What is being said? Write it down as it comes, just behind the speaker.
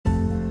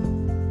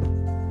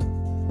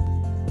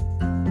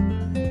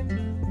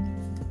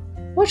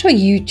What are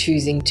you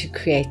choosing to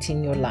create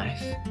in your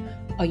life?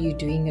 Are you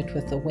doing it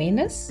with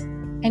awareness?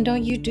 And are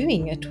you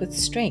doing it with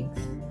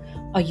strength?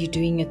 Are you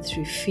doing it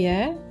through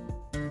fear?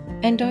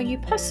 And are you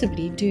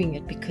possibly doing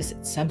it because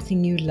it's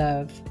something you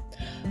love?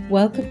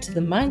 Welcome to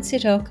the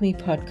Mindset Alchemy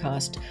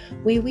podcast,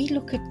 where we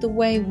look at the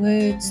way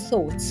words,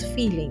 thoughts,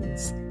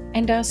 feelings,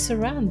 and our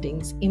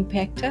surroundings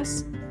impact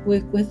us,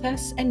 work with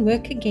us, and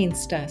work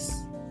against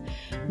us.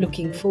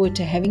 Looking forward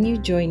to having you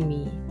join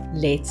me.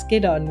 Let's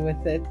get on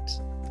with it.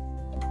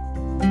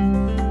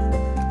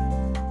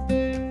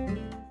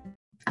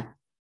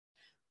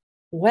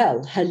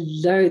 Well,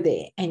 hello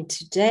there. And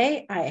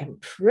today I am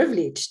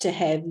privileged to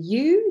have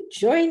you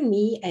join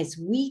me as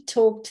we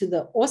talk to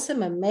the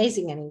awesome,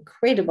 amazing, and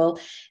incredible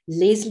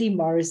Leslie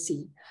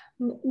Morrissey.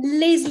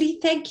 Leslie,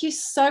 thank you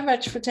so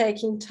much for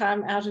taking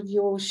time out of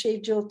your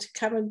schedule to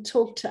come and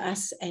talk to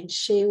us and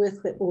share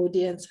with the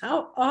audience.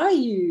 How are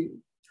you?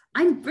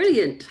 I'm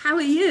brilliant. How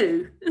are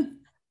you?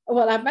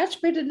 Well, I'm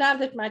much better now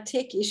that my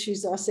tech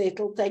issues are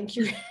settled. Thank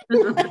you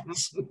very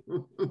much.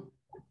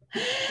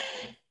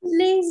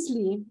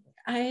 Leslie,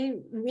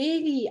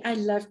 I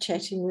love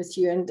chatting with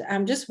you, and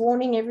I'm just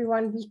warning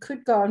everyone, we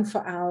could go on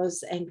for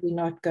hours and we're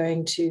not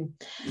going to.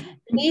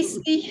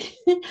 Leslie,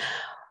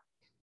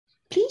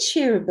 please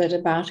share a bit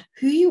about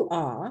who you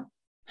are,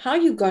 how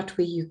you got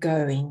where you're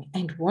going,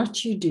 and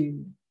what you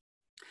do.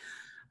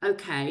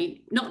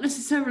 Okay, not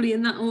necessarily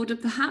in that order,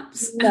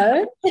 perhaps.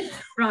 No.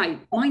 Right,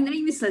 my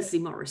name is Leslie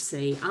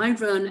Morrissey. I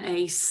run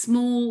a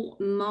small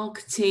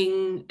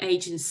marketing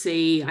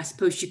agency. I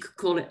suppose you could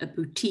call it a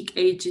boutique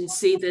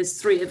agency.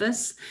 There's 3 of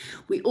us.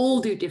 We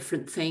all do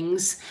different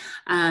things.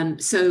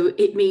 So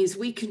it means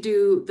we can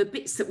do the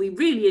bits that we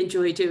really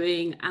enjoy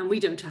doing, and we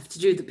don't have to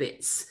do the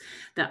bits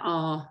that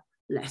are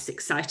less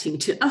exciting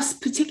to us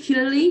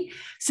particularly.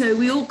 So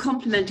we all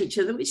complement each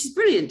other, which is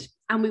brilliant.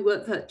 And we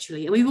work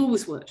virtually, and we've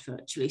always worked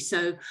virtually.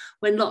 So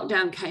when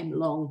lockdown came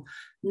along,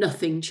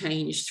 nothing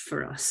changed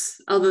for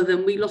us, other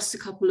than we lost a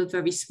couple of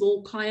very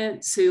small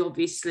clients who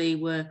obviously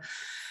were,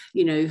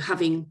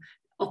 having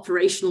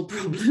operational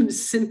problems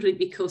simply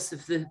because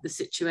of the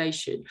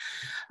situation.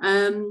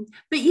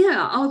 But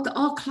yeah,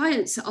 our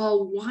clients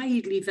are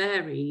widely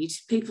varied.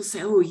 People say,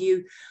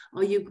 do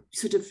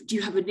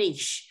you have a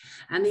niche?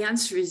 And the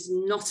answer is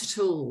not at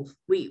all.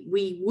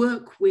 We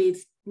work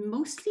with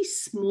mostly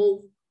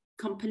small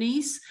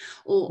companies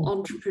or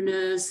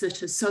entrepreneurs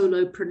that are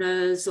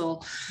solopreneurs or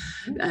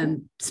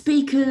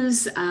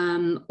speakers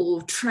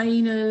or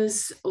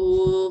trainers,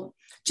 or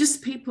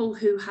just people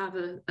who have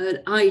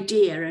an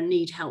idea and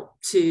need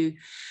help to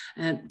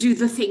do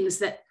the things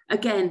that,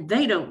 again,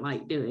 they don't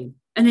like doing.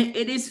 And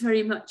it is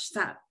very much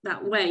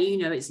that way.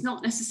 It's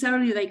not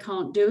necessarily they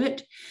can't do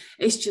it.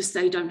 It's just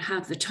they don't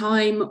have the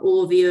time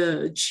or the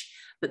urge,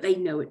 but they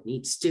know it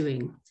needs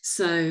doing.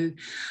 So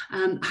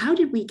how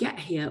did we get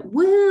here?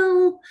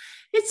 Well,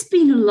 it's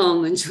been a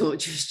long and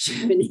tortuous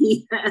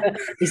journey.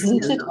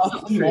 Isn't it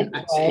often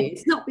that way?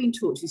 It's not been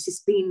tortuous, it's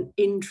been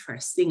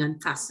interesting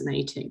and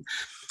fascinating.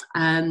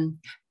 I'm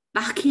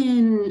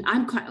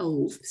quite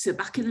old, so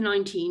back in the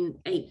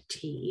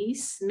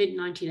 1980s,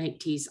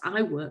 mid-1980s,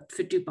 I worked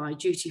for Dubai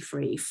Duty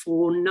Free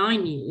for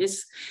 9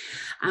 years.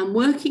 And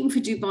working for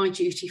Dubai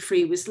Duty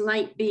Free was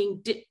like being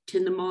dipped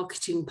in the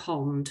marketing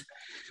pond,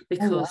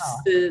 because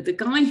the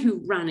guy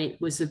who ran it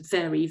was a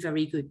very,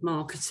 very good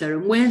marketer.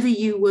 And whether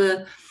you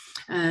were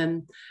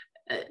a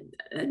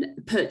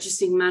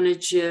purchasing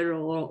manager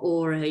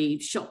or a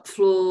shop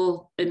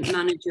floor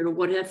manager or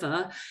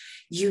whatever,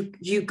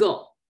 you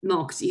got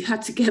marketing. You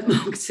had to get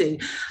marketing.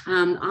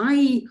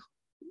 I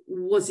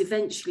was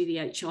eventually the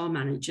HR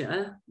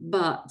manager,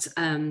 but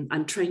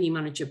and training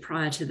manager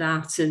prior to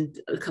that, and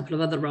a couple of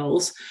other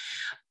roles.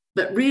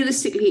 But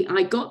realistically,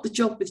 I got the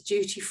job with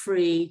Duty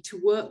Free to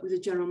work with a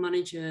general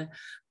manager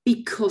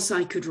because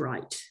I could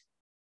write.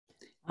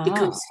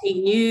 Because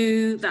he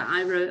knew that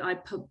I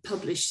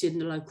published in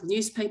the local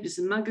newspapers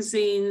and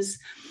magazines.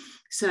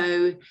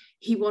 So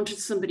he wanted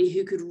somebody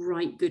who could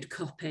write good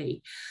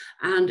copy.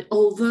 And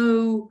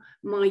although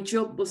my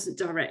job wasn't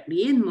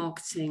directly in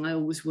marketing, I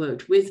always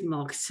worked with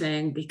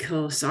marketing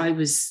because I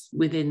was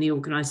within the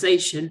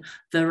organization,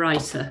 the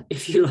writer,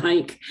 if you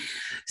like.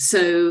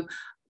 So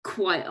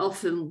quite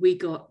often we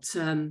got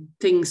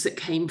things that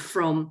came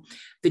from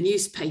the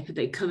newspaper.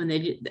 They'd come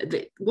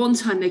and one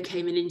time they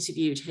came and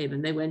interviewed him,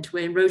 and they went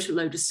away and wrote a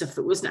load of stuff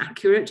that wasn't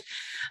accurate.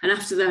 And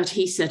after that,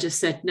 he said,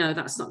 no,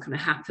 that's not going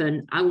to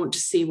happen. I want to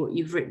see what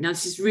you've written. Now,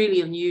 this is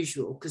really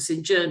unusual, because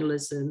in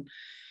journalism,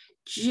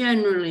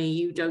 generally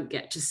you don't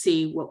get to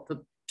see what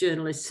the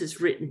journalist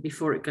has written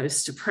before it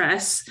goes to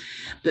press.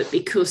 But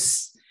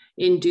because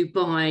in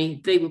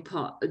Dubai, they were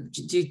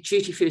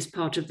Duty Free was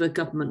part of the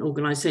government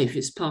organisation.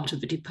 It's part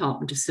of the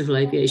Department of Civil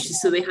Aviation.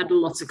 So they had a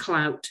lot of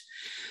clout.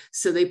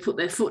 So they put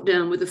their foot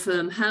down with a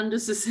firm hand,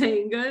 as the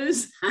saying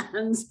goes.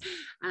 And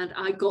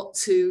I got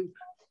to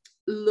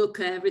look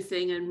at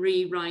everything and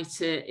rewrite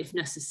it if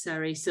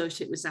necessary, so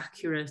that it was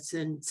accurate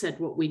and said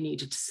what we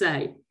needed to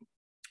say.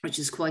 which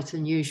is quite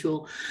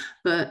unusual.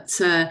 But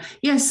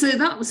yeah, so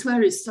that was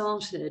where it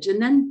started.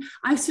 And then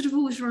I sort of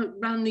always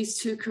ran these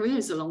two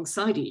careers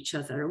alongside each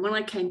other. And when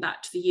I came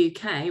back to the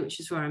UK, which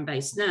is where I'm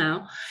based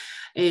now,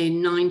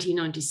 in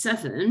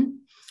 1997,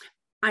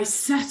 I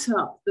set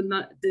up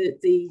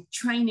the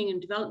training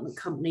and development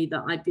company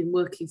that I'd been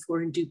working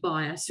for in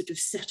Dubai. I sort of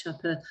set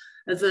up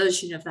a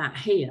version of that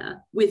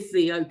here with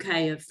the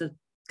okay of the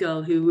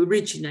girl who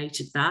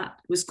originated that.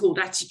 It was called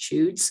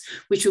Attitudes,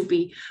 which will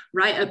be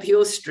right up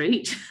your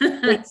street.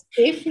 Yes,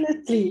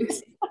 definitely.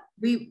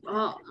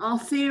 Our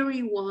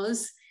theory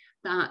was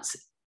that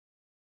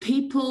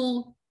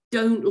people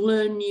don't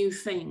learn new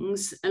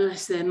things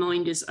unless their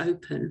mind is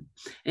open.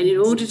 And in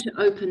order to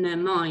open their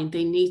mind,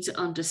 they need to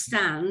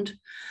understand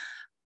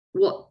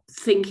what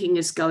thinking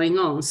is going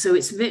on. So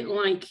it's a bit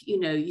like, you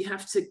know, you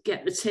have to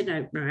get the tin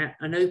opener out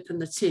and open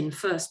the tin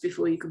first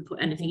before you can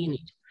put anything in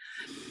it.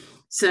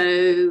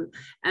 So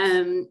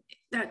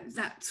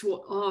that's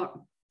what our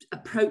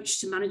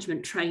approach to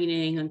management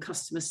training and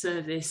customer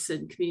service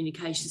and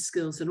communication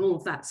skills and all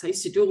of that. So I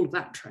used to do all of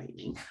that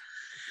training.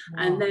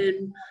 Wow. And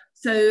then,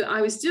 so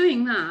I was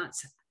doing that.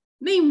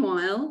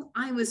 Meanwhile,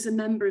 I was a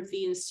member of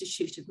the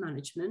Institute of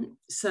Management.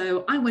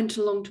 So I went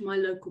along to my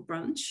local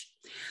branch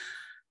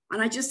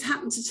and I just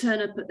happened to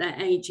turn up at their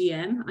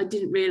AGM. I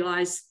didn't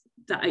realise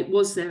that it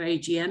was their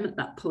AGM at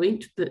that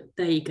point, but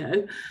there you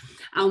go.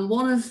 And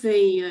one of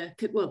the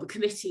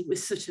committee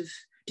was sort of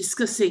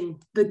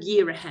discussing the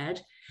year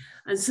ahead,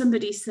 and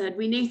somebody said,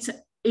 we need to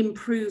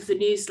improve the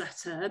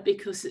newsletter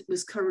because it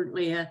was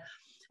currently a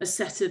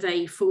set of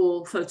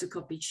A4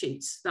 photocopied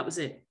sheets. That was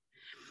it.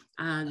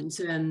 And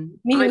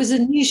it was a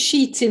new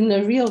sheet in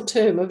the real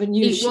term of a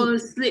new sheet. It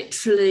was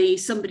literally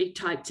somebody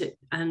typed it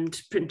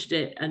and printed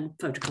it and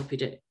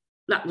photocopied it.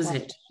 That was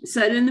it.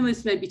 So then there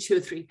was maybe 2 or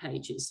 3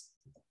 pages.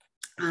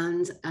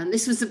 And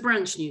this was the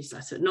branch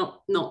newsletter,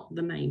 not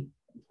the main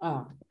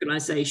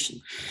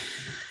organisation.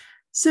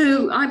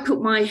 So I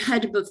put my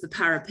head above the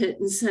parapet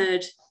and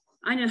said,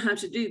 I know how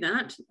to do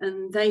that.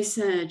 And they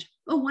said,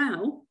 oh,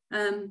 wow,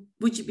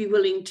 would you be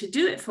willing to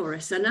do it for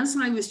us? And as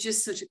I was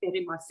just sort of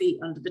getting my feet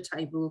under the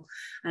table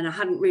and I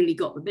hadn't really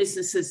got the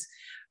businesses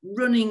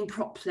running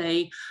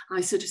properly,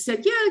 I sort of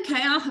said, yeah,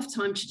 okay, I'll have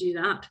time to do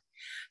that.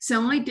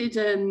 So I did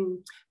a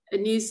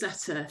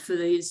newsletter for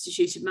the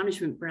Institute of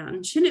Management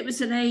branch, and it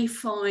was an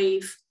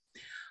A5,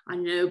 I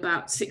know,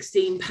 about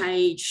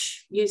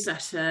 16-page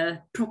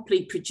newsletter,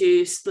 properly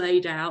produced,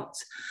 laid out,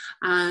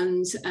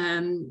 and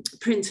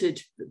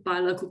printed by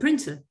a local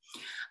printer.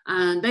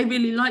 And they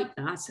really liked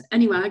that.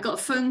 Anyway, I got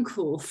a phone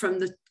call from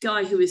the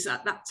guy who was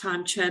at that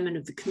time chairman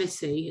of the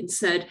committee and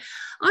said,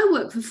 I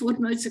work for Ford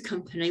Motor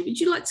Company. Would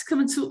you like to come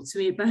and talk to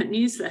me about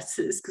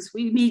newsletters? Because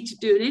we need to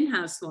do an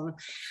in-house one.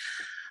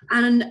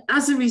 And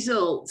as a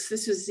result,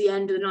 this was the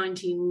end of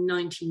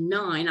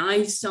 1999,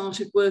 I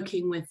started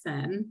working with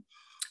them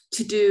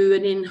to do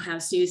an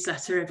in-house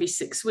newsletter every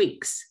 6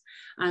 weeks.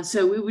 And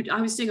so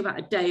I was doing about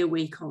a day a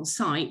week on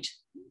site,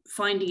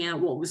 finding out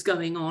what was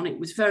going on. It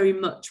was very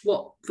much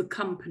what the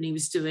company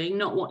was doing,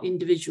 not what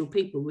individual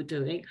people were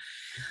doing.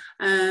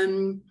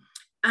 And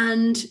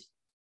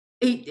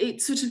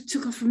it sort of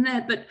took off from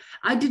there, but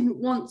I didn't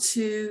want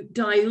to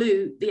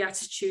dilute the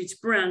Attitudes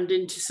brand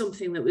into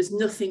something that was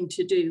nothing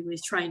to do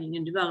with training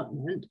and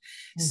development.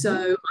 Mm-hmm.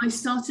 So I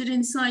started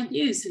Inside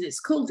News, and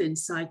it's called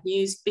Inside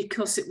News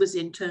because it was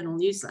internal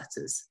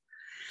newsletters.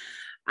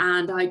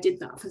 And I did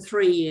that for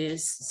 3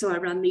 years. So I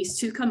ran these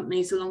 2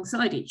 companies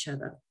alongside each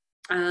other.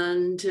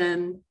 And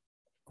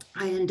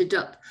I ended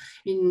up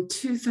in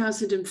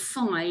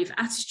 2005,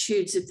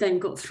 Attitudes had then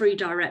got 3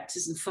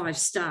 directors and 5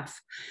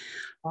 staff.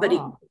 But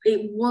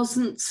it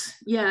wasn't,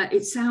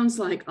 it sounds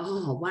like,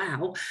 oh,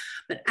 wow.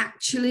 But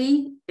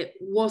actually, it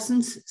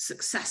wasn't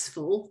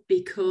successful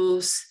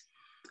because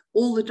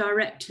all the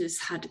directors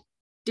had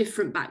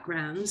different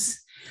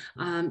backgrounds.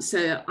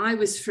 So I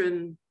was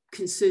from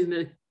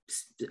consumer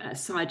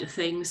side of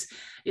things.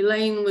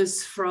 Elaine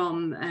was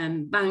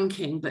from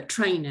banking, but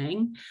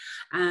training.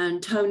 And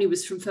Tony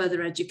was from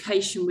further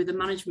education with a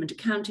management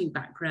accounting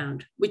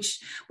background, which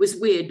was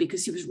weird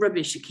because he was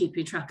rubbish at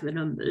keeping track of the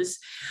numbers.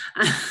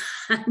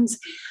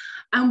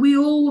 And we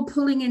all were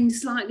pulling in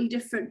slightly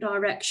different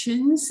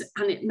directions.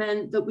 And it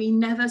meant that we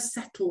never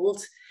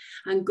settled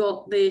and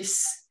got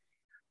this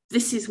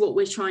is what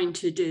we're trying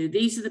to do.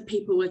 These are the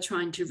people we're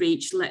trying to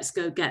reach. Let's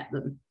go get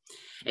them.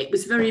 It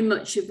was very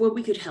much of, well,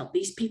 we could help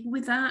these people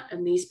with that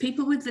and these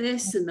people with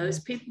this and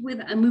those people with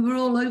that. And we were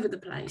all over the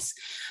place.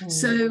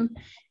 So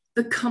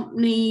the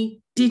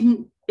company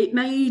it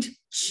made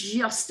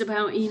just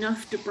about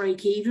enough to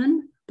break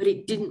even, but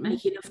it didn't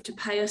make enough to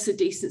pay us a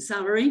decent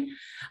salary.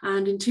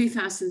 And in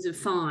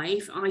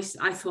 2005, I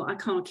thought, I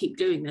can't keep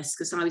doing this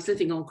because I was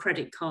living on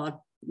credit card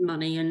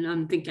money and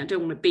I'm thinking, I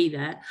don't want to be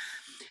there.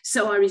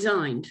 So I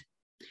resigned.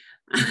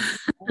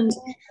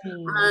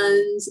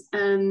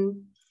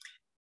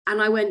 And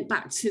I went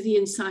back to the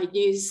Inside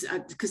News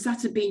because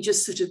that had been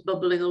just sort of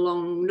bubbling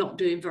along, not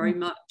doing very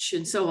much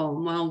and so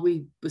on, while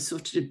we were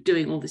sort of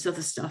doing all this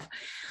other stuff.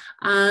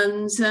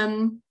 And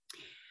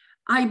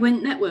I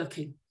went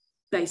networking.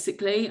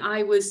 basically.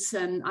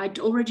 I'd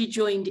already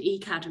joined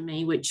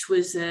eCademy, which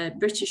was a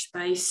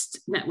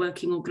British-based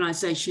networking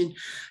organisation,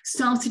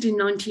 started in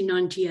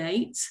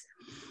 1998.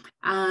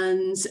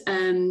 And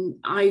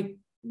I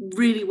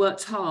really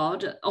worked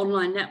hard at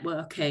online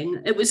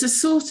networking. It was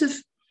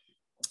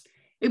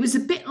a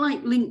bit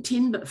like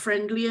LinkedIn, but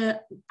friendlier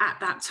at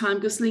that time,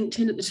 because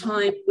LinkedIn at the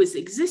time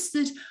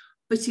existed,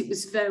 but it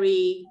was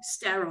very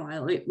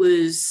sterile. It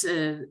was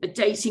a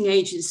dating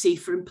agency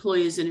for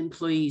employers and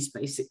employees,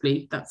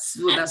 basically. That's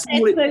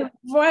a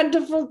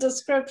wonderful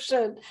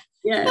description.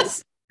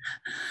 Yes.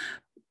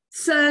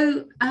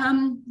 So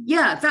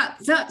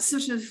that's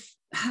sort of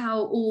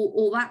how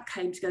all that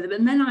came together.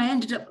 And then I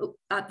ended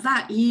up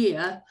that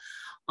year,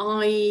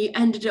 I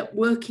ended up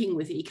working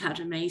with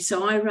eCademy.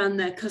 So I ran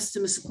their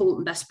customer support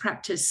and best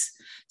practice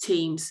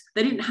teams.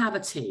 They didn't have a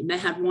team. They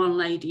had one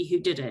lady who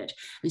did it,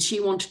 and she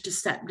wanted to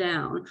step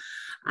down.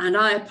 And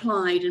I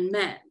applied and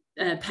met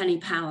Penny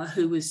Power,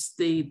 who was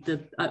the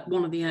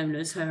one of the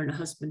owners. Her and her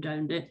husband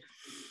owned it.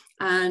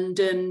 And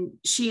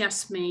she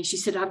asked me, she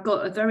said, I've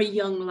got a very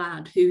young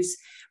lad who's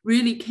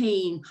really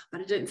keen,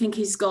 but I don't think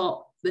he's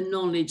got the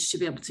knowledge to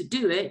be able to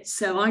do it.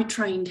 So I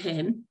trained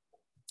him.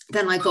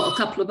 Then I got a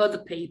couple of other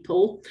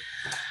people,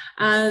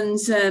 and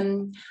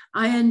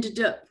I ended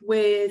up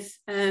with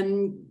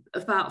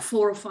about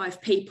 4 or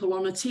 5 people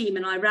on a team,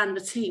 and I ran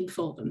the team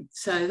for them.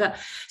 So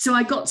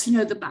I got to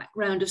know the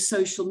background of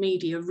social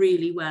media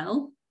really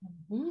well.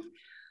 Mm-hmm.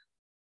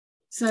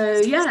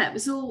 So yeah, it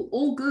was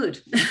all good.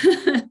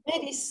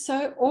 That is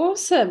so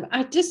awesome.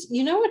 I just,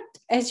 you know what,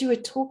 as you were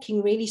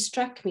talking, really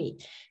struck me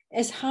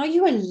as how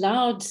you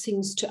allowed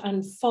things to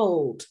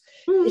unfold.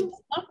 It's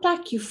not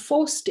like you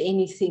forced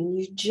anything,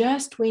 you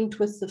just went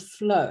with the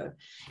flow.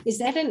 Is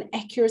that an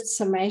accurate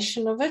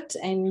summation of it?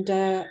 And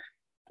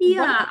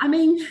yeah, I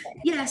mean,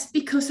 yes,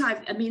 because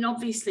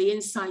obviously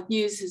Inside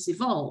News has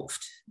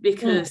evolved,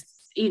 because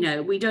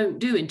we don't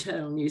do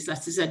internal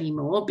newsletters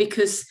anymore,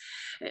 because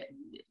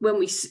when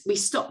we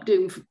stopped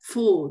doing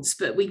Fords,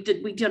 but we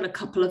done a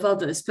couple of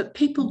others, but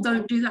people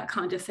don't do that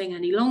kind of thing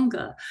any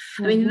longer.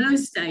 I mean, in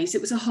those days,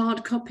 it was a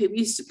hard copy. We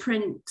used to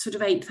print sort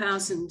of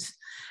 8,000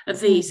 of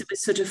these. It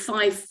was sort of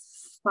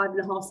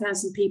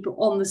 5,500 people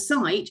on the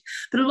site,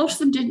 but a lot of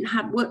them didn't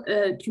have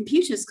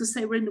computers, because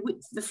they were in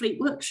the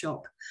Fleet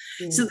workshop.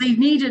 So they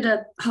needed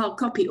a hard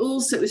copy.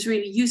 Also, it was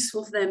really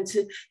useful for them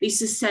to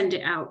send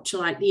it out to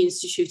like the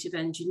Institute of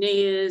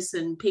Engineers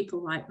and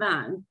people like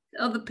that, and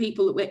other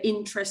people that were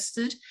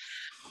interested,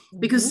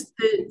 because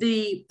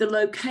the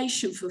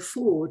location for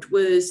Ford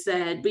was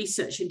their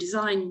research and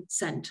design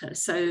centre.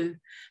 So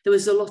there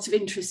was a lot of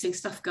interesting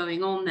stuff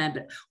going on there,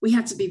 but we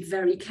had to be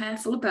very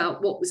careful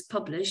about what was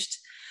published,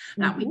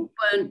 that we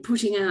weren't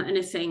putting out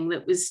anything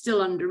that was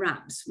still under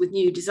wraps with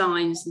new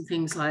designs and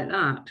things like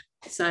that.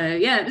 So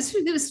yeah, it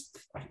was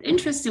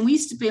interesting. We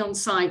used to be on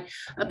site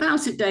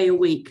about a day a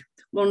week,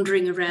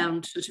 wandering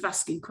around, sort of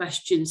asking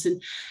questions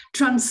and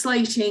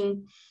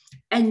translating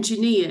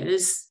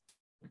engineers'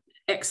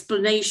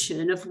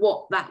 explanation of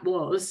what that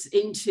was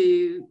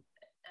into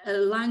a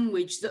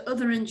language that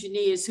other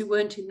engineers who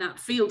weren't in that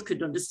field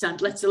could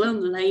understand, let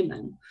alone the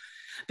layman.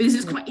 Because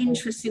it's quite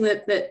interesting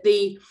that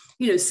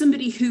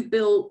somebody who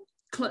built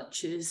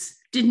clutches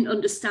didn't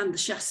understand the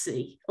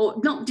chassis, or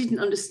not didn't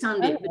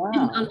understand it, but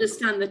didn't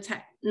understand the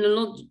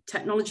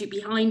technology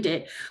behind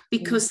it,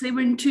 because they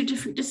were in 2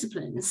 different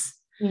disciplines.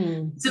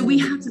 So we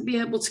had to be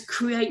able to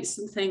create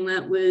something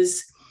that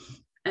was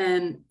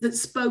that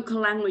spoke a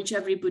language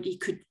everybody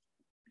could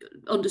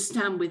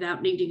understand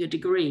without needing a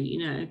degree,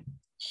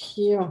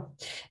 Yeah,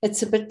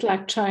 it's a bit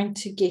like trying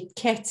to get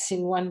cats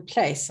in one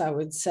place, I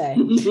would say.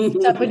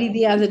 Somebody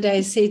the other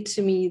day said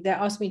to me, they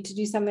asked me to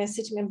do something, I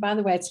said to me, and by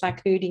the way, it's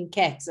like herding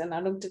cats. And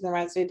I looked at them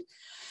and I said,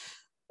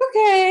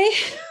 okay,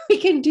 we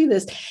can do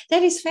this.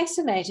 That is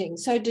fascinating.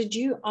 So did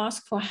you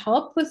ask for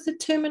help with the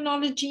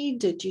terminology?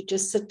 Did you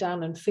just sit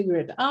down and figure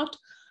it out?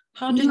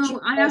 How did you?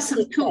 I asked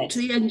to talk to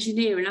the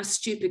engineer and ask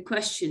stupid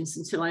questions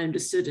until I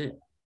understood it,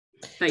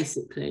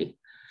 basically.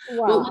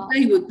 Wow. Well,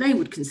 what they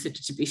would consider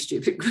to be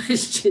stupid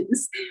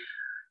questions.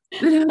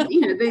 But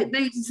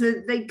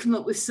they come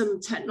up with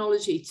some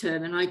technology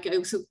term, and I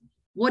go, so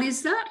what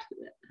is that?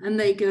 And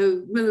they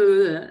go, blah, blah,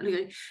 blah. And I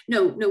go,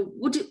 no.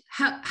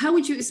 How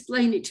would you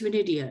explain it to an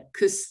idiot?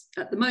 Because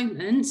at the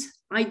moment,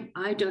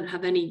 I don't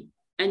have any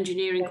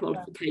engineering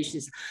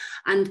qualifications,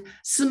 and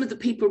some of the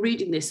people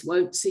reading this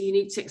won't, so you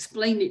need to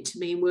explain it to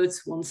me in words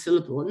of 1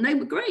 syllable. And they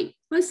were great.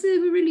 They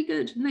were really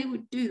good, and they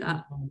would do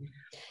that.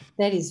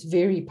 That is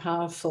very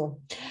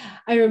powerful.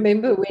 I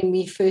remember when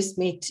we first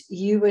met,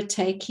 you were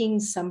taking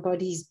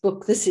somebody's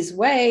book. This is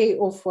way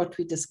off what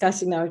we're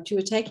discussing now, but you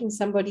were taking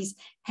somebody's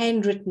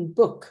handwritten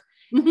book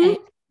and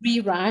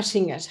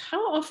rewriting it.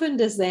 How often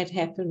does that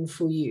happen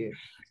for you?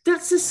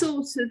 That's a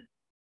sort of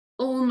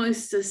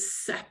almost a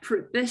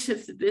separate bit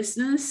of the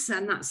business,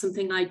 and that's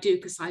something I do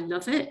because I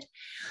love it.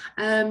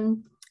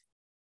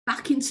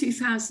 Back in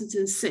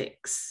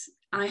 2006,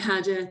 I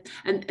had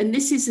and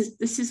this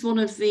is one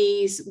of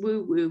these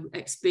woo-woo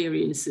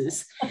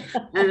experiences.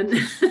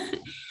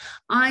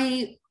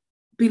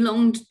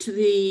 belonged to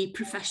the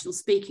Professional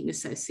Speaking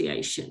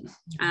Association,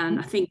 and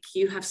I think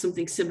you have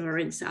something similar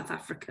in South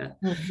Africa.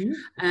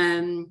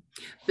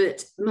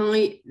 But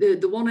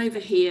the one over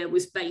here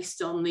was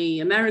based on the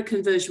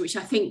American version, which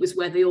I think was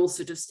where they all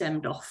sort of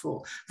stemmed off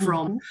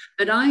from.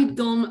 But I'd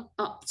gone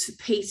up to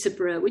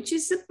Peterborough, which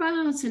is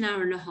about an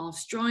hour and a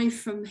half's drive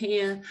from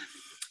here,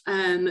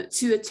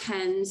 to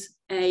attend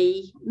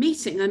a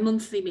meeting, a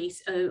monthly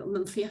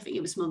monthly, I think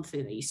it was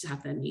monthly, they used to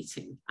have their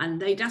meeting, and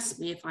they'd asked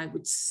me if I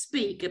would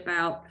speak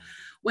about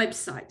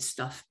website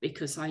stuff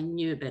because I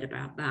knew a bit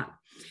about that.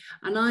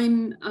 And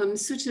I'm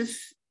sort of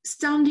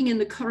standing in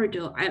the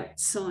corridor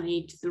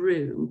outside the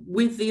room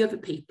with the other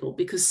people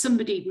because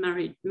somebody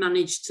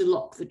managed to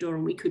lock the door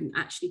and we couldn't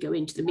actually go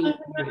into the meeting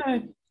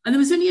room. And there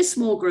was only a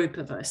small group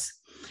of us.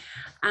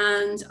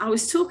 And I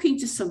was talking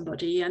to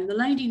somebody, and the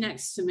lady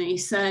next to me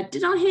said,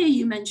 "Did I hear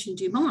you mention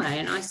Dubai?"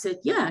 And I said,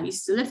 "Yeah, I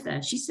used to live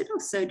there." She said, "Oh,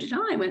 so did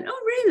I." I went,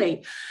 "Oh,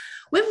 really?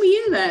 When were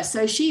you there?"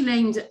 So she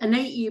named an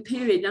 8-year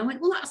period. And I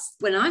went, "Well, that's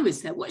when I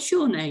was there. What's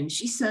your name?"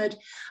 She said,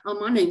 "Oh,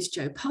 my name's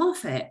Jo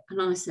Parfitt."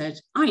 And I said,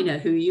 "I know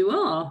who you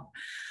are."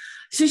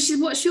 So she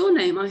said, "What's your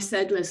name?" I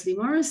said, "Leslie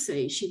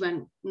Morrissey." She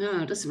went,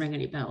 "No, it doesn't ring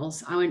any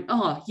bells." I went,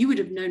 "Oh, you would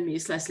have known me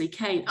as Leslie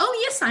Kane." "Oh,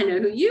 yes, I know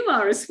who you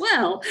are as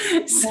well."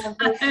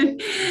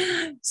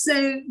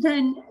 So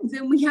then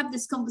we had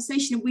this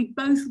conversation. We'd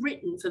both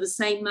written for the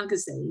same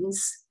magazines,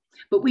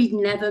 but we'd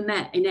never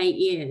met in 8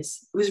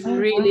 years. It was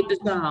really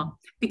bizarre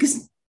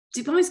because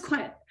Dubai's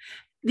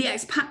the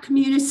expat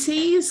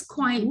community is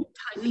quite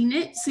tightly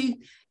knit. So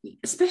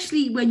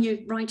especially when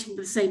you're writing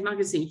for the same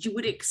magazines, you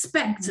would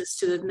expect us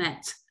to have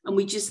met, and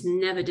we just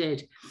never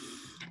did.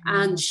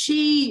 And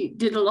she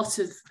did a lot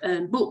of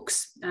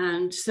books,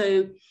 and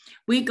so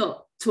we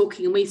got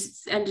talking and we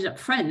ended up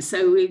friends.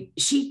 So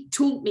she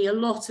taught me a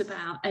lot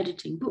about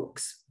editing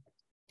books,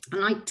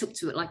 and I took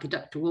to it like a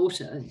duck to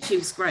water, and she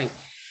was great.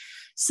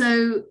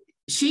 So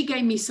she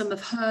gave me some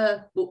of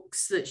her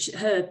books,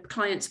 her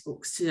clients'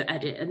 books to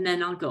edit, and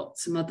then I got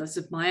some others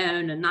of my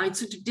own, and I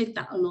sort of did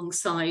that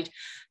alongside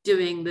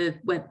doing the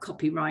web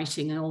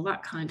copywriting and all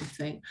that kind of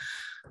thing.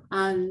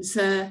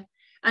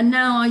 And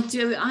now I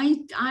do. I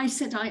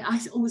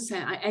always say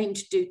I aim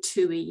to do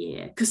 2 a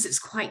year because it's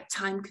quite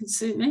time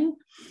consuming,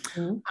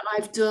 and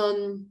I've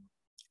done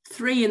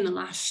 3 in the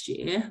last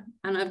year,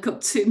 and I've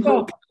got 2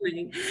 more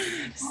coming.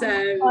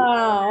 So,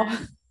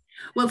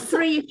 well,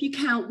 3 if you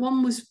count.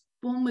 One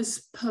was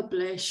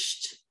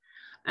published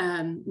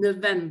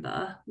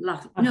November,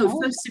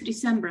 1st of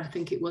December, I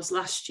think it was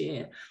last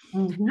year.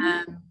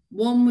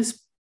 One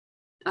was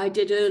I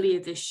did earlier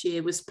this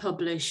year, was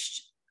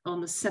published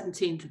on the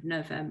 17th of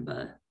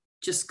November,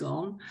 just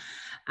gone.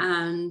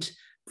 And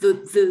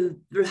the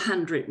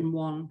handwritten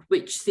one,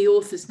 which the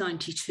author's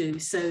 92,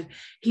 so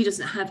he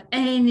doesn't have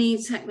any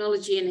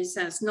technology in his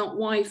house, not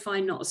Wi-Fi,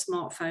 not a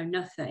smartphone,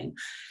 nothing.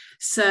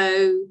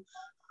 So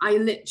I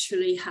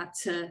literally had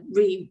to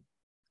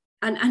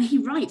and he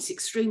writes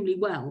extremely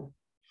well.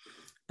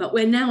 But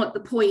we're now at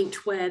the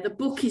point where the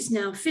book is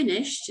now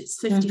finished. It's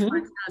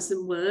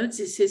 55,000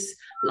 words. It's his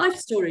life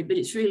story, but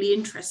it's really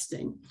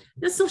interesting.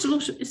 That's not a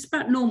lot. It's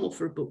about normal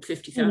for a book,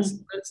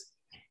 50,000 words.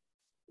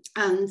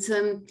 And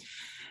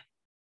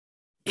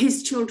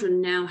his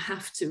children now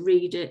have to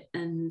read it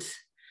and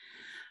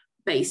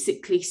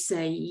basically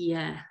say,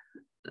 yeah,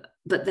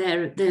 but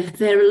they're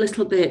a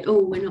little bit,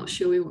 oh, we're not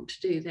sure we want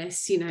to do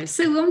this, you know.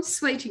 So I'm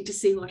just waiting to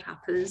see what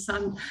happens.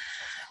 I'm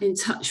in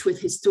touch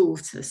with his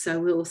daughter, so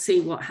we'll see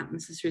what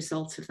happens as a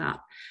result of that.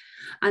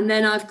 And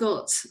then I've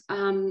got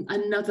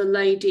another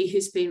lady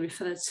who's been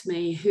referred to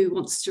me who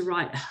wants to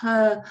write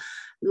her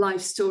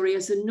life story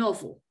as a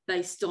novel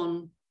based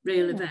on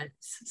real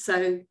events.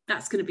 So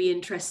that's going to be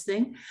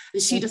interesting.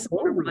 And she doesn't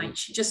want to write,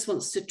 she just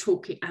wants to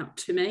talk it out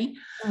to me.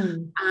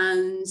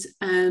 And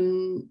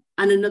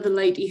another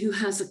lady who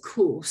has a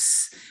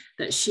course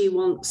that she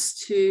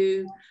wants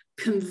to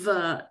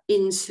convert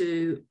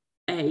into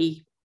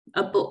a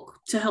book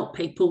to help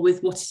people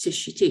with what it is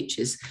she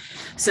teaches.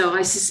 So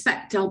I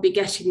suspect I'll be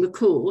getting the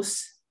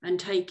course and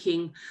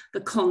taking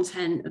the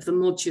content of the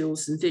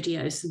modules and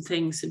videos and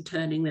things and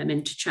turning them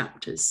into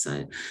chapters.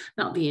 So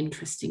that'll be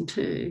interesting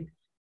too.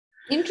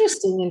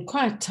 Interesting and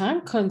quite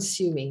time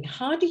consuming.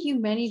 How do you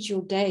manage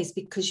your days?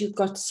 Because you've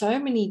got so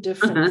many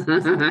different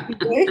things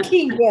you're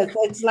working with.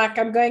 It's like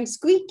I'm going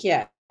squeak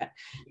here.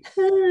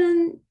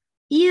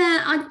 Yeah,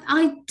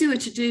 I do a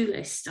to-do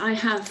list. I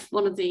have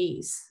one of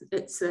these.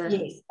 It's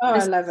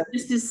I love it.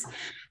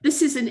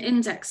 This is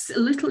a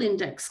little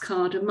index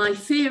card, and my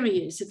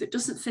theory is if it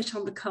doesn't fit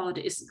on the card,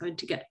 it isn't going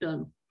to get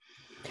done.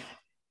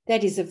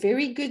 That is a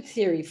very good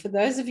theory. For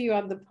those of you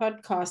on the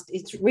podcast,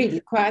 it's really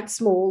quite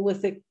small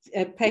with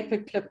a paper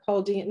clip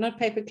holding it, not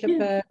paper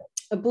clip,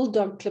 a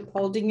bulldog clip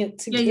holding it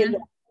together,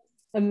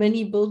 a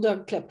mini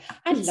bulldog clip.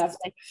 I love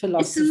that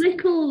philosophy. It's a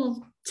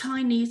little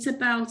tiny, it's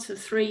about a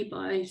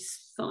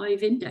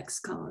 3x5 index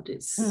card.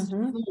 It's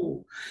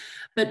small.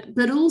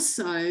 But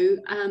also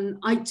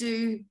I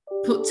do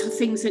put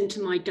things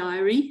into my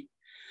diary,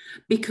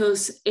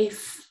 because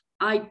if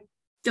I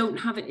don't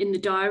have it in the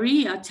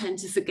diary. I tend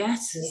to forget.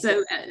 Yes.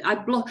 So I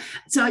block.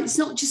 So it's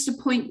not just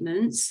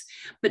appointments,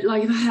 but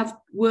like if I have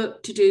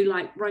work to do,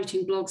 like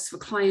writing blogs for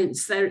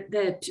clients,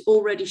 they're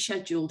already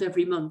scheduled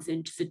every month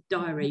into the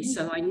diary.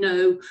 So I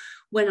know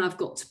when I've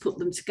got to put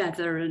them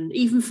together. And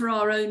even for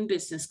our own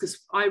business, because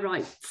I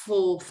write 4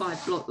 or 5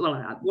 blogs,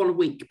 well, one a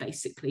week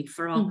basically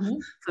for our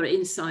for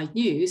Inside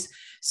News.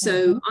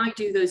 So I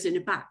do those in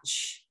a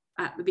batch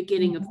at the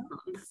beginning of the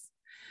month.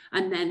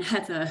 And then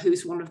Heather,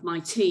 who's one of my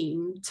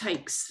team,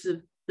 takes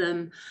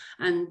them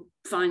and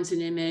finds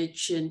an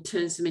image and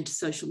turns them into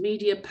social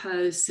media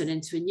posts and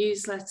into a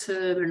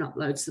newsletter and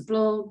uploads the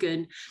blog.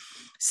 And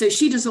so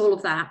she does all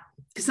of that,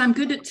 because I'm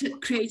good at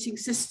creating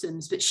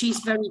systems, but she's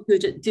very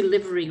good at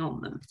delivering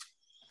on them.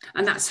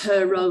 And that's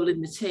her role in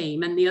the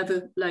team. And the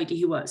other lady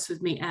who works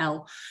with me,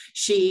 Elle,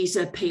 she's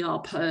a PR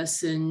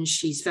person.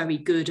 She's very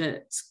good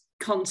at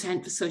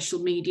content for social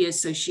media,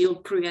 so she'll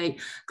create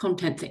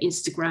content for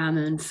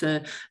Instagram and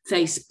for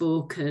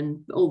Facebook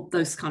and all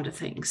those kind of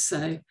things.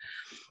 So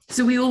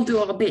we all do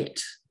our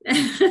bit.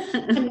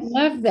 I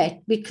love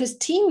that, because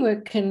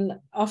teamwork can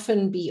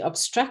often be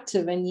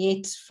obstructive, and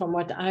yet from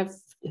what I've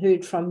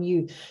heard from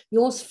you,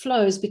 yours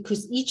flows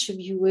because each of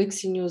you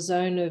works in your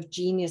zone of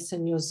genius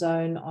and your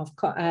zone of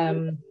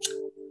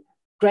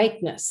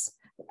greatness.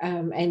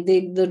 And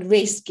then the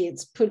rest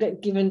gets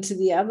given to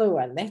the other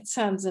one. That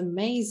sounds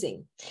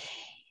amazing.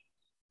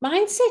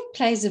 Mindset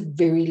plays a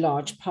very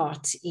large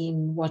part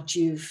in what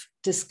you've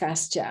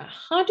discussed here.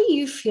 How do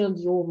you feel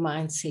your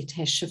mindset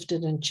has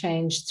shifted and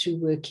changed through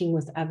working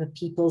with other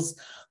people's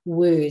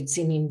words,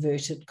 in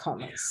inverted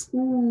commas?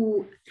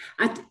 Ooh,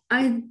 I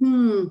don't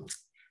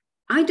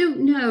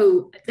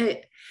know.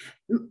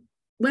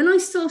 When I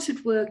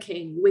started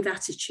working with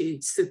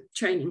Attitudes, the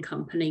training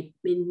company,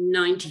 in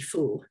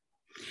 '94,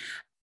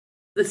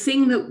 the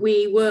thing that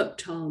we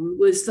worked on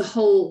was the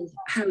whole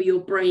how your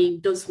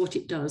brain does what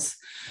it does.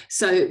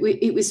 So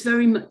it was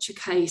very much a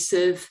case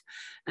of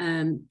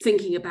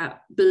thinking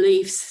about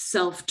beliefs,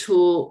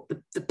 self-talk,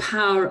 the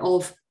power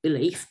of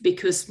belief,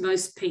 because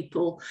most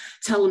people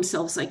tell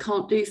themselves they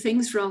can't do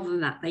things rather than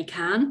that they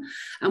can.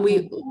 And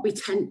we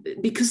tend,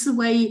 because the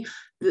way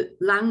that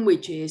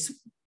language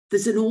is,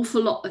 there's an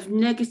awful lot of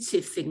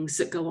negative things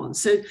that go on.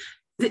 So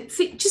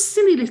just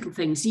silly little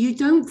things, you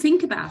don't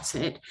think about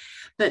it.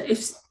 But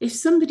if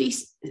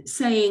somebody's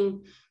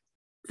saying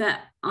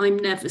that I'm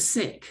never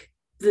sick,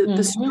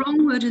 the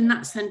strong word in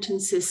that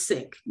sentence is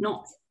sick,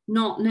 not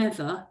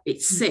never,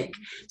 it's sick.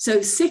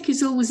 So sick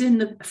is always in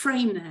the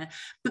frame there.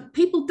 But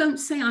people don't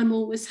say I'm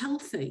always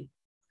healthy.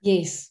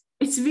 Yes.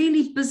 It's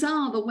really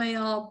bizarre the way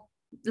our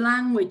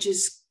language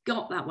has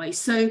got that way.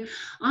 So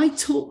I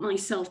taught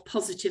myself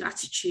positive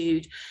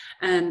attitude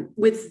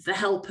with the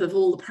help of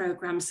all the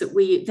programs that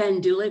we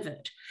then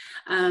delivered.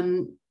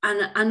 And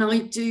I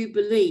do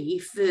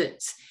believe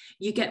that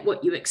you get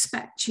what you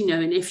expect,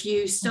 and if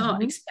you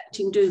start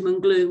expecting doom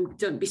and gloom,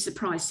 don't be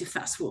surprised if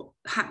that's what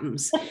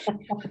happens.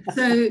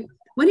 So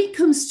when it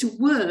comes to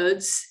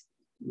words,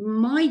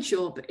 my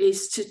job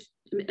is to,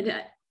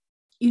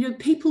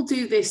 people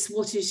do this,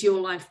 what is your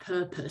life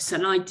purpose?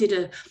 And I've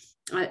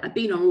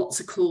been on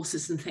lots of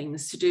courses and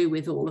things to do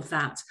with all of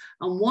that.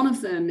 And one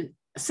of them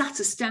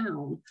sat us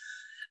down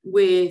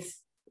with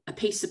a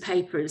piece of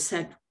paper and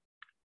said,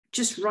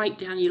 just write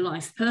down your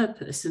life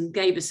purpose, and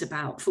gave us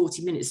about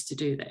 40 minutes to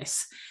do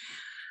this.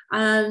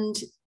 And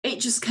it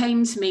just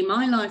came to me,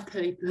 my life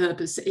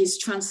purpose is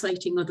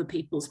translating other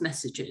people's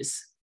messages.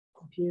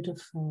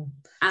 Beautiful.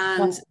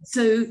 And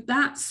so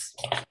that's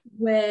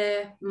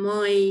where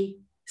my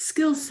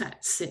skill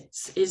set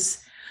sits,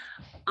 is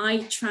I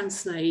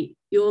translate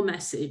your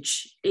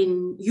message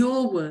in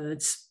your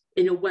words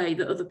in a way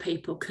that other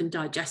people can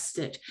digest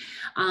it.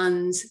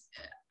 And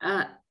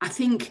I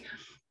think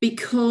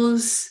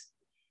because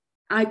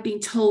I've been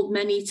told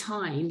many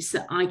times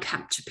that I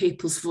capture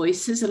people's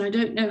voices, and I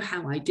don't know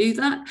how I do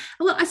that.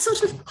 Well, I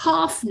sort of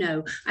half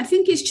know. I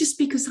think it's just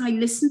because I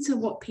listen to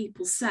what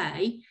people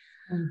say,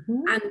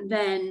 and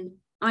then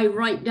I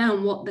write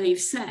down what they've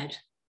said.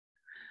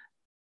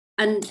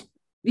 And,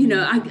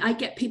 I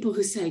get people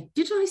who say,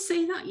 did I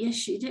say that?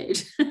 Yes, you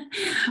did.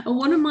 And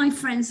one of my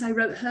friends, I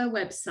wrote her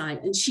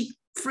website, and she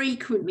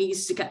frequently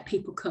used to get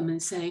people come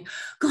and say,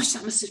 gosh,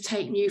 that must have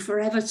taken you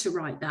forever to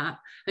write that.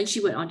 And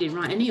she went, I didn't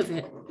write any of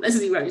it.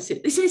 Leslie wrote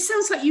it. They said, it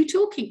sounds like you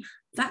talking.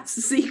 That's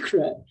the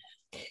secret.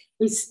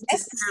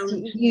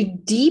 You're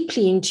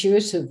deeply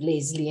intuitive,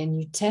 Leslie,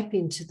 and you tap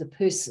into the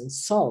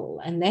person's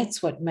soul. And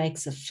that's what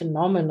makes a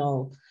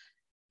phenomenal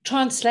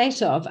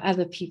translator of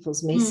other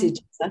people's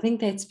messages. I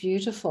think that's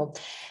beautiful.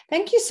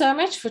 Thank you so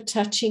much for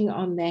touching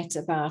on that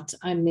about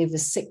I'm never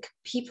sick.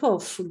 People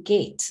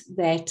forget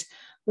that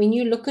when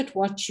you look at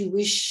what you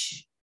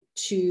wish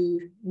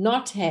to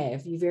not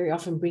have, you very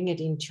often bring it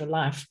into your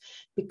life,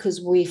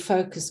 because where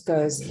focus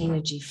goes,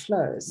 energy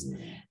flows.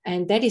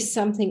 And that is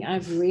something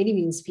I've really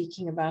been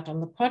speaking about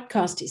on the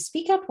podcast, is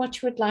speak out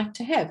what you would like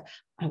to have.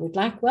 I would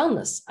like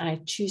wellness.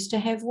 I choose to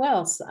have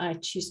wealth. I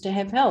choose to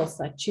have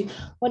health. I choose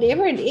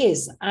whatever it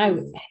is, I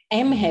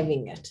am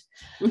having it.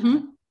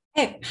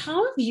 Hey,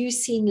 how have you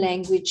seen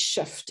language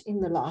shift in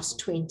the last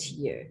 20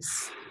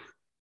 years?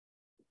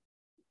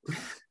 I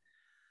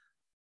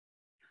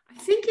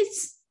think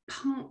it's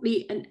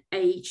partly an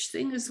age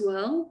thing as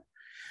well.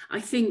 I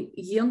think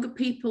younger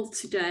people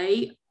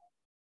today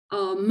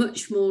are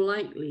much more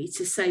likely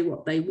to say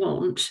what they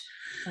want,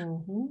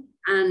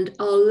 and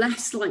are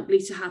less likely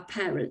to have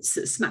parents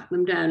that smack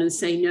them down and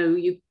say, no,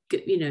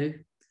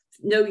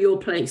 know your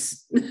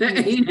place.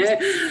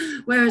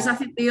 Whereas I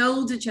think the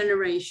older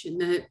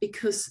generation,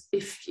 because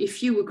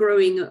if you were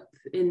growing up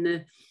in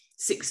the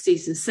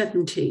 60s and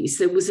 70s,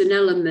 there was an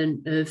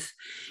element of,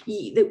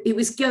 it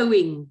was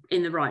going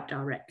in the right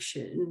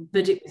direction,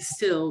 but it was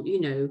still,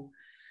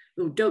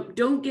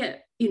 don't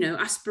get,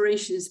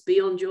 aspirations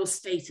beyond your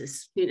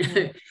status,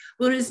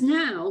 Whereas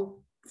now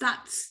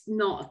that's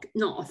not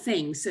a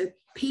thing. So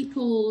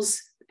people's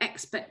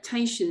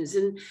expectations,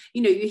 and,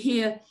 you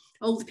hear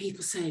older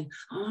people saying,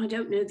 oh, I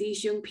don't know,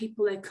 these young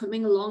people, they're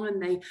coming along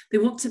and they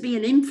want to be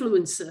an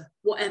influencer,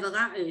 whatever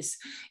that is,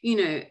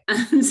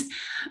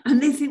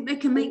 and they think they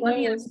can make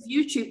money out of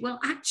YouTube. Well,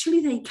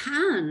 actually they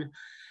can.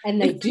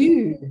 And they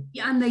do.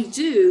 Yeah, and they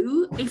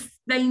do if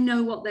they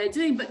know what they're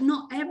doing, but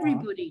not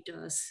everybody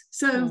does.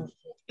 So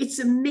it's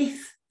a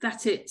myth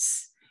that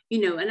it's,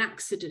 an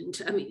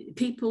accident. I mean,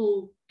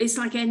 people, it's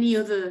like any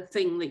other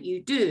thing that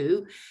you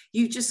do,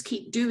 you just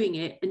keep doing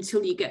it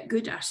until you get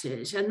good at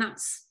it. And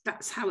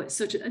that's how it's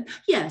sort of,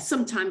 yeah,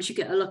 sometimes you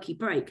get a lucky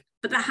break,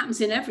 but that happens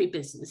in every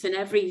business, in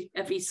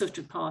every sort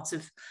of part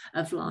of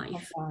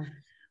life.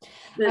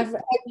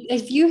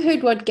 Have you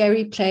heard what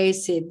Gary Player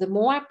said? The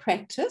more I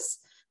practice,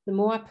 the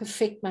more I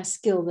perfect my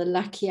skill, the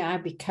luckier I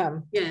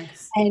become.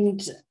 Yes.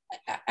 And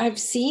I've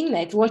seen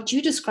that. What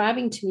you're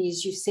describing to me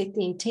is you set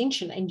the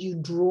intention and you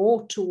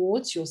draw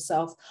towards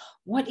yourself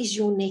what is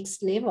your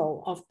next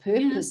level of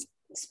purpose,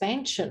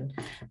 expansion.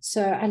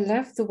 So I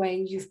love the way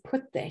you've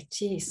put that.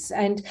 Yes.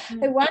 And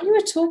while you were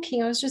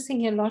talking, I was just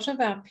thinking a lot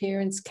of our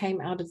parents came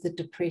out of the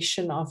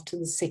depression after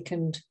the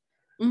Second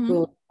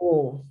World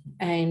War,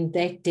 and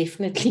that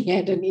definitely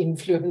had an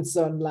influence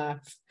on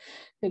life.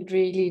 It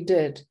really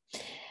did.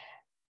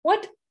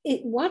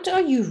 What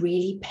are you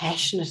really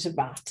passionate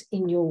about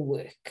in your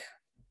work?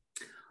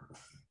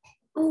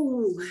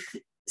 Oh,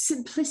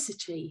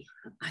 simplicity,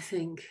 I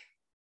think.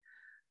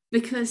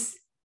 Because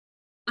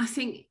I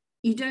think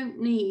you don't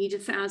need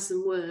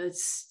 1,000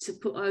 words to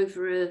put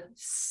over a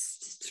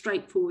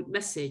straightforward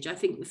message. I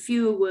think the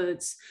fewer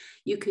words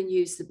you can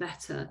use, the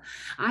better.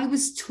 I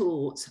was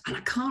taught, and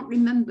I can't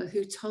remember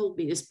who told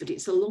me this, but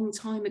it's a long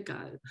time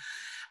ago,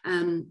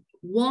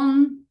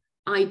 one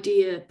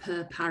idea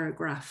per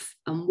paragraph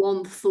and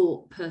one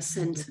thought per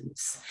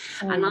sentence.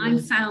 And I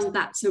found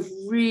that's a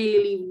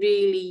really,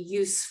 really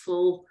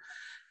useful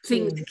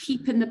thing to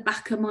keep in the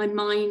back of my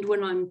mind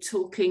when I'm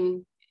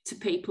talking to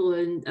people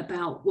and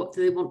about what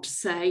they want to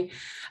say.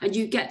 And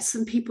you get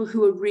some people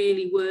who are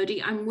really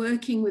wordy. I'm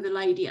working with a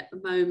lady at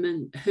the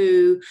moment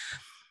who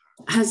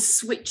has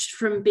switched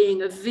from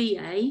being a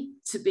VA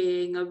to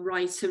being a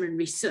writer and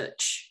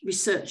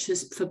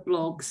researchers for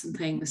blogs and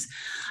things.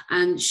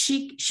 And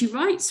she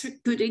writes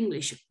good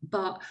English,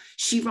 but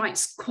she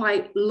writes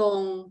quite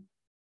long,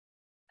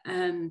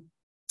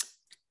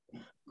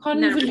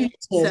 convoluted.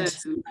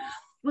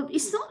 Well,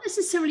 it's not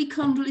necessarily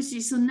convoluted,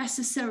 it's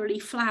unnecessarily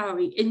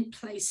flowery in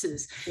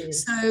places.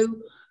 Yes. So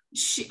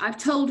I've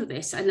told her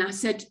this, and I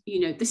said,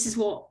 this is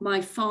what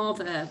my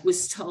father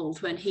was told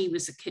when he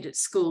was a kid at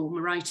school,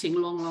 writing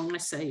long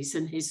essays,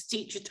 and his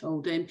teacher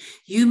told him,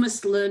 you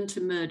must learn to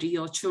murder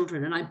your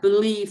children. And I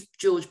believe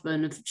George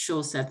Bernard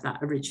Shaw said that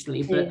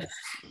originally, but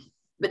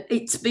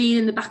it's been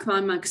in the back of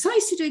my mind, because I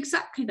used to do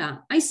exactly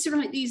that. I used to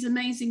write these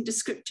amazing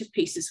descriptive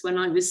pieces when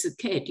I was a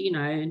kid,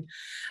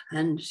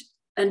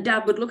 and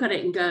Dad would look at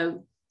it and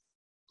go,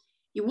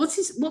 what's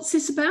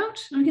this about?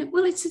 And I go,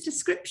 well, it's a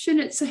description.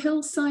 It's a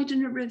hillside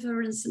and a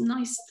river and some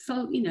nice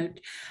folk,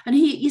 And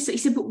he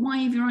said, but why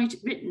have you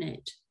written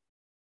it?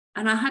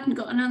 And I hadn't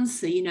got an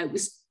answer. It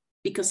was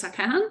because I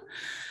can.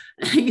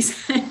 He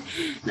said,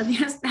 no,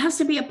 there has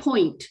to be a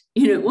point.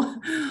 There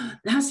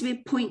has to be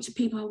a point to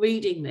people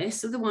reading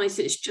this. Otherwise,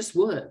 it's just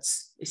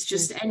words. It's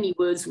just any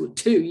words would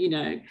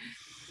do.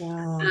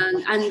 Wow.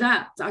 And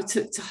that I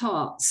took to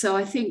heart. So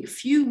I think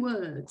few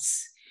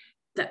words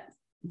that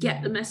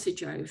get the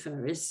message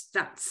over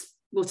that's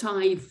what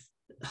I've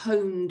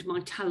honed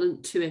my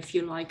talent to, if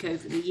you like,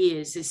 over the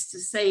years, is to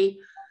say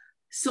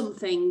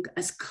something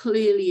as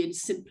clearly and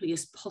simply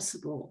as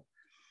possible.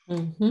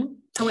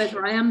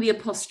 However, I am the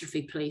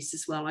apostrophe police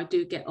as well. I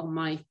do get on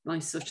my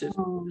sort of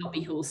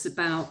hobby horse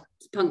about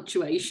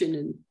punctuation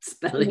and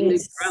spelling and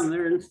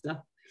grammar and stuff.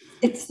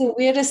 It's the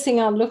weirdest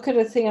thing. I'll look at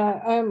a thing,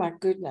 oh my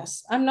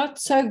goodness, I'm not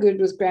so good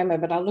with grammar,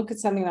 but I'll look at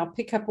something and I'll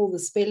pick up all the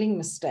spelling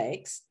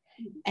mistakes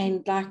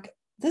and like,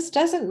 this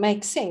doesn't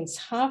make sense.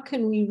 How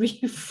can we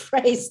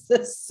rephrase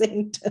this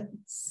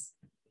sentence?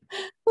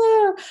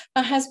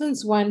 My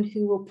husband's one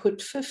who will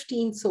put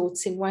 15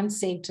 thoughts in one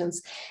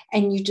sentence,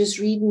 and you just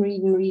read and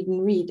read and read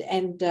and read.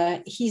 And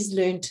he's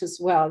learned as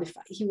well. If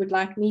he would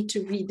like me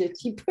to read it,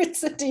 he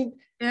puts it in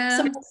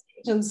some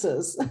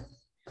sentences.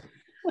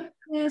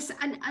 Yes,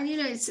 and you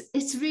know,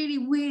 it's really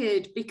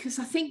weird because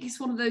I think it's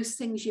one of those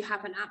things you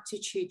have an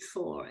aptitude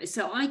for.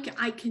 So I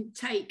can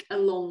take a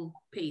long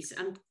piece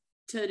and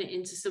turn it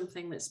into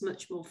something that's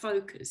much more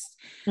focused.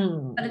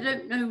 But I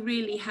don't know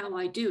really how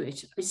I do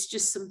it. It's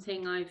just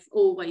something I've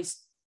always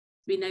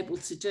been able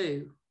to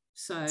do.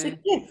 So it's a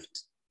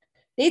gift.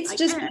 Let's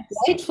just be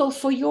grateful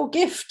for your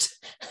gift.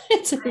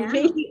 It's a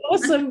really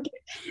awesome gift.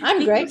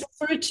 I'm grateful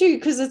for it too,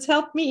 because it's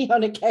helped me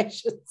on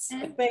occasions. So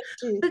thank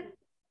you.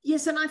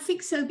 Yes, and I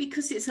think so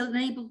because it's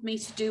enabled me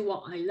to do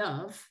what I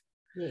love.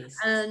 Yes.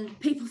 And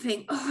people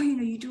think, oh, you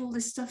know, you do all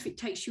this stuff, it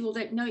takes you all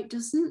day. No, it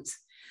doesn't.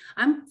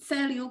 I'm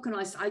fairly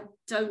organized. I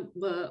don't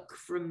work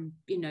from,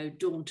 you know,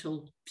 dawn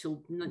till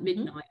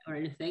midnight or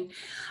anything.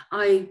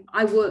 I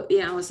work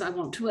the hours I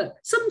want to work.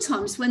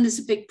 Sometimes when there's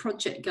a big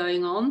project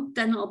going on,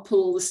 then I'll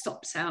pull all the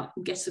stops out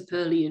and get up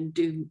early and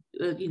do,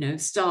 you know,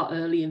 start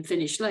early and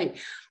finish late.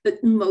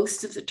 But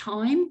most of the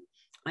time,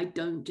 I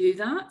don't do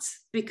that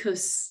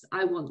because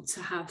I want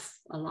to have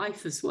a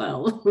life as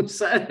well.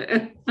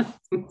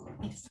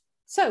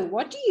 So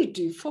what do you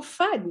do for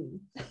fun?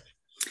 I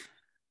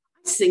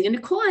sing in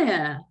a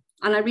choir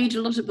and I read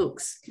a lot of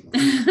books.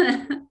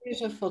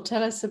 Beautiful.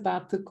 Tell us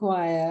about the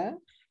choir.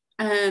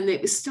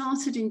 It was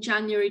started in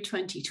January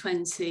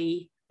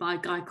 2020 by a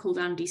guy called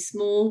Andy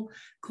Small,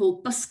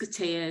 called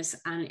Busketeers,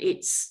 and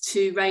it's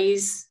to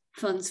raise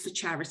funds for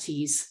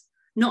charities.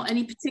 Not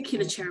any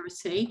particular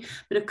charity,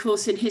 but of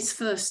course, in his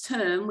first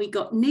term, we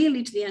got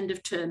nearly to the end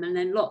of term and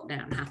then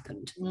lockdown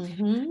happened.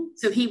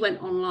 So he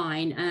went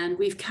online and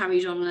we've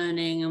carried on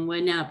learning, and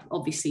we're now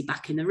obviously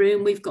back in the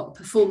room. We've got a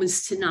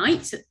performance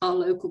tonight at our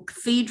local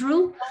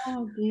cathedral.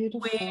 Oh,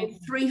 beautiful.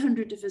 With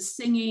 300 of us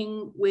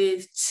singing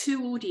with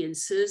 2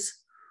 audiences,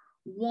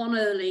 one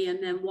early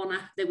and then one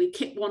after. We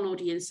kick one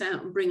audience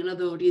out and bring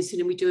another audience in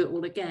and we do it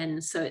all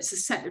again. So it's a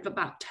set of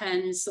about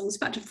 10 songs,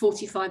 about a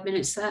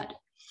 45-minute set.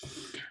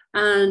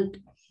 And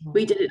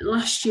we did it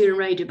last year and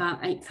raised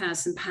about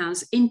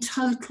 £8,000. In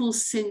total,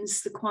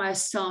 since the choir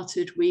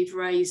started, we've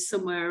raised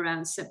somewhere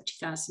around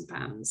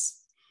 £70,000.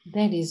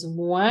 That is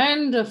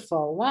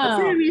wonderful. Wow.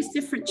 For various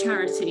different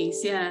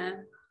charities, yeah.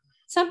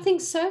 Something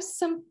so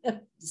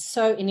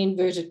so in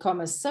inverted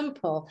commas,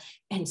 simple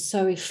and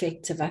so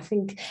effective, I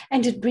think.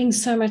 And it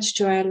brings so much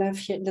joy. I love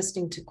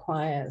listening to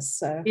choirs.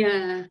 So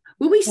yeah.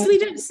 Well, we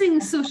don't sing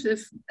sort of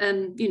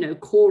you know,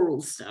 choral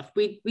stuff.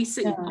 We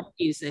sing pop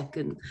music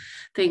and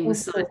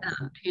things like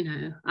that, you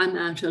know. I'm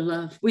out of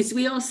love.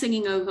 We are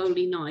singing Oh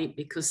Holy Night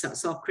because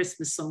that's our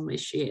Christmas song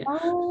this year.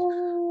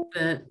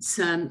 But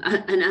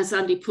and as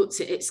Andy puts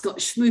it, it's got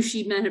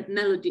smooshy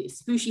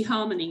melodies, smooshy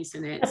harmonies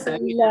in it. So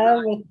you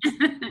know,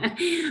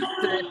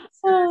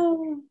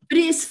 but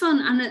it is fun,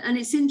 and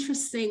it's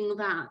interesting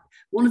that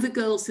one of the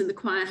girls in the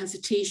choir has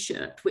a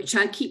T-shirt which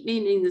I keep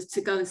meaning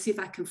to go and see if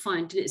I can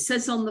find, and it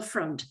says on the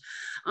front,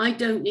 "I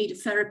don't need a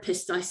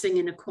therapist, I sing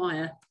in a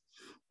choir."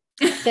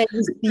 That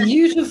is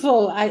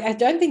beautiful. I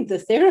don't think the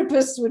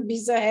therapist would be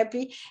so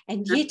happy,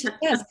 and yet it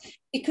does.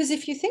 Because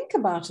if you think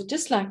about it,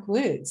 just like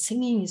words,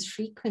 singing is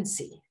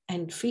frequency,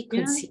 and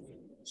frequency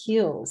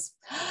heals.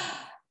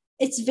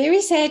 It's very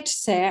sad to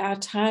say our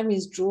time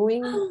is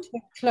drawing to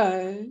a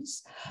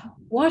close.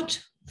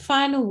 What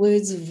final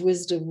words of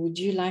wisdom would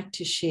you like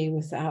to share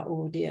with our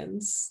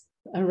audience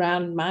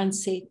around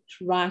mindset,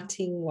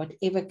 writing,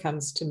 whatever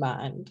comes to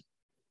mind?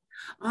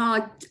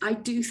 I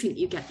do think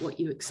you get what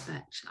you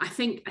expect. I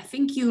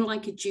think you're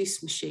like a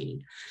juice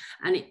machine,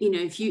 and you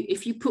know, if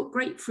you put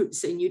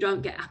grapefruits in, you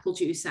don't get apple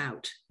juice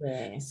out.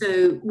 Yeah.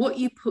 So what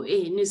you put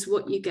in is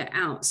what you get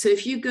out. So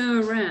if you go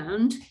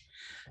around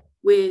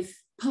with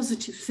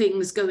positive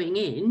things going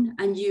in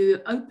and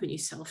you open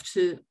yourself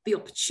to the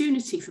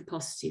opportunity for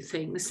positive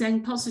things,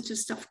 then positive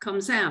stuff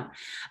comes out,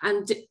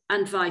 and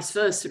vice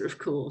versa, of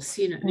course,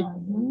 you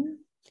know.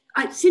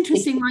 It's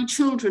interesting. My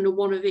children are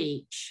one of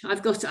each.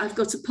 I've got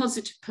a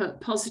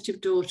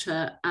positive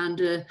daughter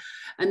and a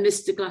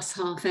Mr. Glass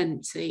half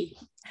empty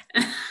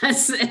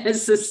as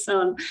a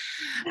son.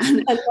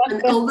 And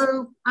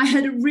although I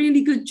had a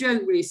really good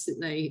joke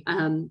recently,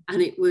 and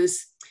it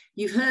was,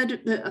 you've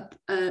heard that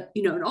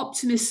you know, an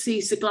optimist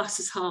sees the glass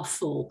as half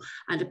full,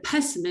 and a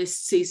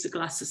pessimist sees the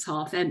glass as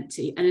half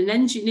empty, and an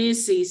engineer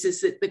sees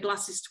that the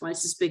glass is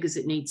twice as big as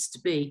it needs to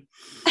be.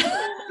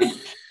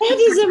 That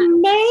is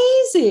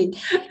amazing.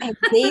 And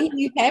then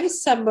you have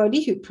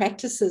somebody who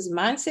practices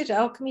mindset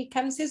alchemy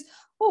comes and says,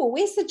 "Oh,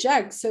 where's the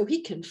jug so he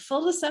can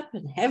fill this up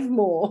and have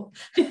more?"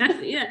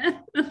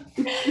 Yeah.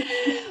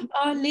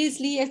 Oh,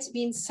 Leslie, it's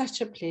been such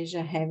a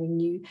pleasure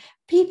having you.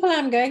 People,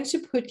 I'm going to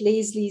put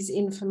Leslie's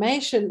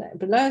information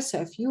below.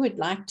 So if you would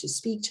like to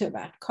speak to her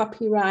about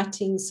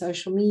copywriting,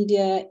 social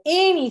media,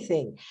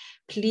 anything,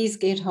 please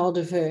get hold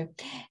of her.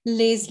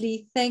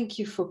 Leslie, thank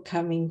you for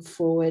coming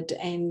forward.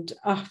 And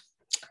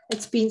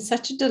it's been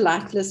such a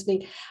delight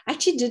listening. I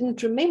actually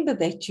didn't remember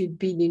that you'd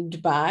been in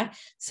Dubai,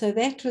 so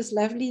that was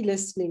lovely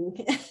listening.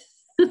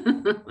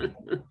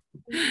 And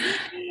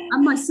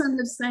my son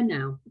lives there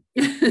now.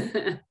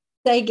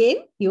 Say again,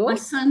 My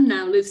son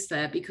now lives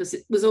there because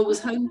it was always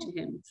home to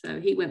him. So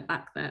he went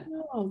back there.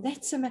 Oh,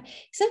 that's amazing.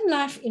 Isn't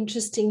life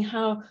interesting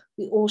how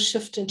we all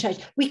shift and change?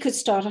 We could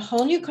start a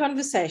whole new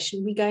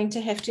conversation. We're going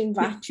to have to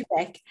invite you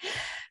back.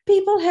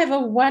 People, have a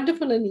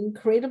wonderful and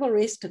incredible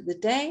rest of the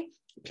day.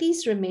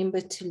 Please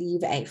remember to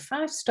leave a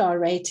 5-star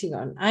rating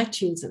on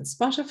iTunes and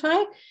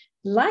Spotify.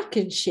 Like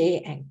and share,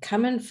 and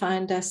come and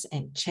find us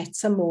and chat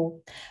some more.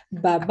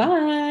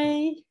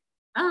 Bye-bye.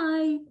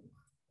 Bye.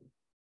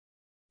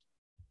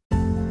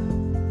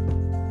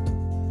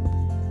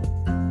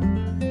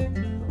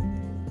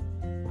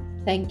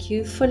 Thank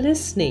you for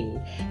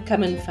listening.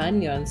 Come and find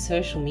me on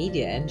social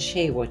media and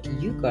share what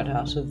you got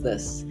out of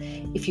this.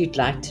 If you'd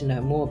like to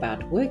know more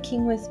about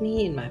working with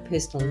me in my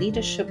personal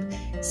leadership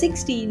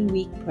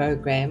 16-week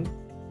program,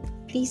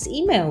 please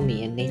email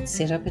me and let's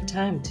set up a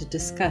time to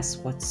discuss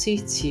what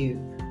suits you,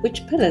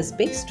 which pillar's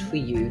best for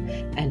you,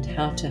 and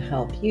how to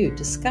help you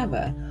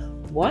discover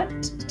what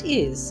it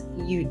is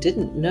you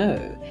didn't know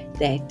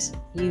that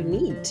you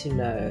need to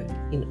know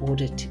in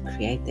order to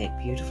create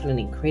that beautiful and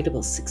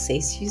incredible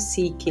success you're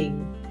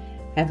seeking.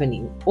 Have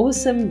an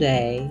awesome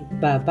day.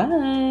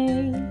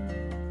 Bye-bye.